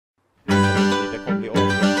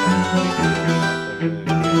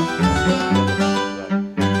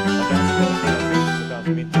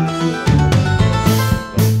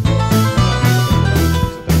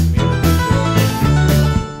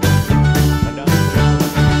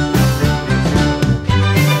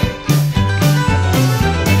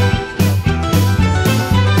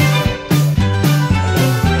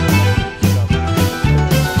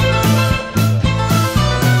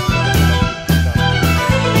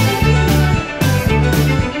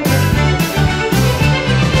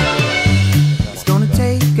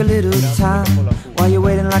little time while you're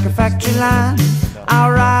waiting like a factory line.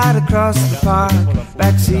 I'll ride across the park,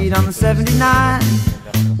 backseat on the 79.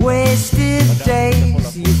 Wasted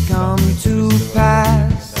days you've come to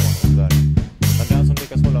pass.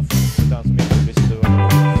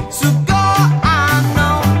 So go, I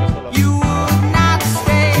know you would not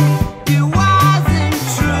stay. It wasn't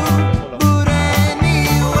true, but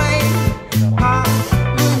anyway,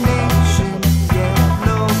 pollination,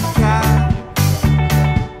 yellow cat.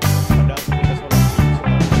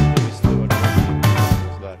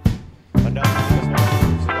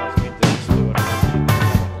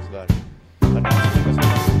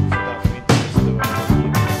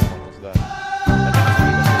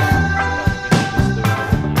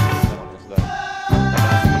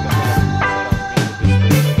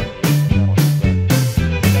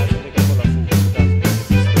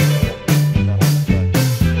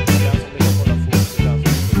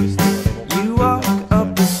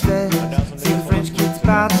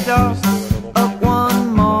 Up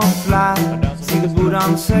one more flight, see the boot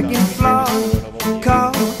on the second floor.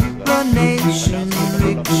 Call the nation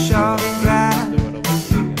rickshaw ride.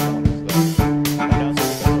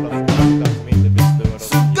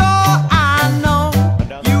 So go, I know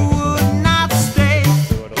you would not stay.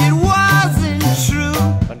 It wasn't true,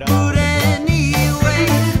 but anyway,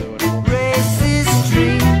 racist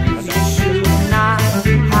dreams you should not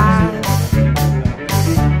hide.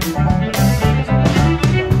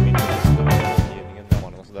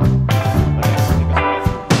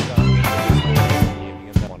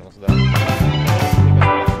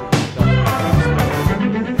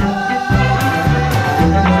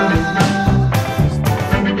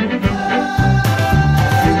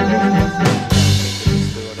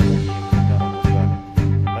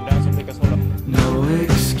 No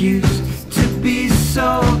excuse to be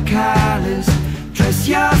so callous. Dress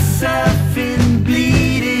yourself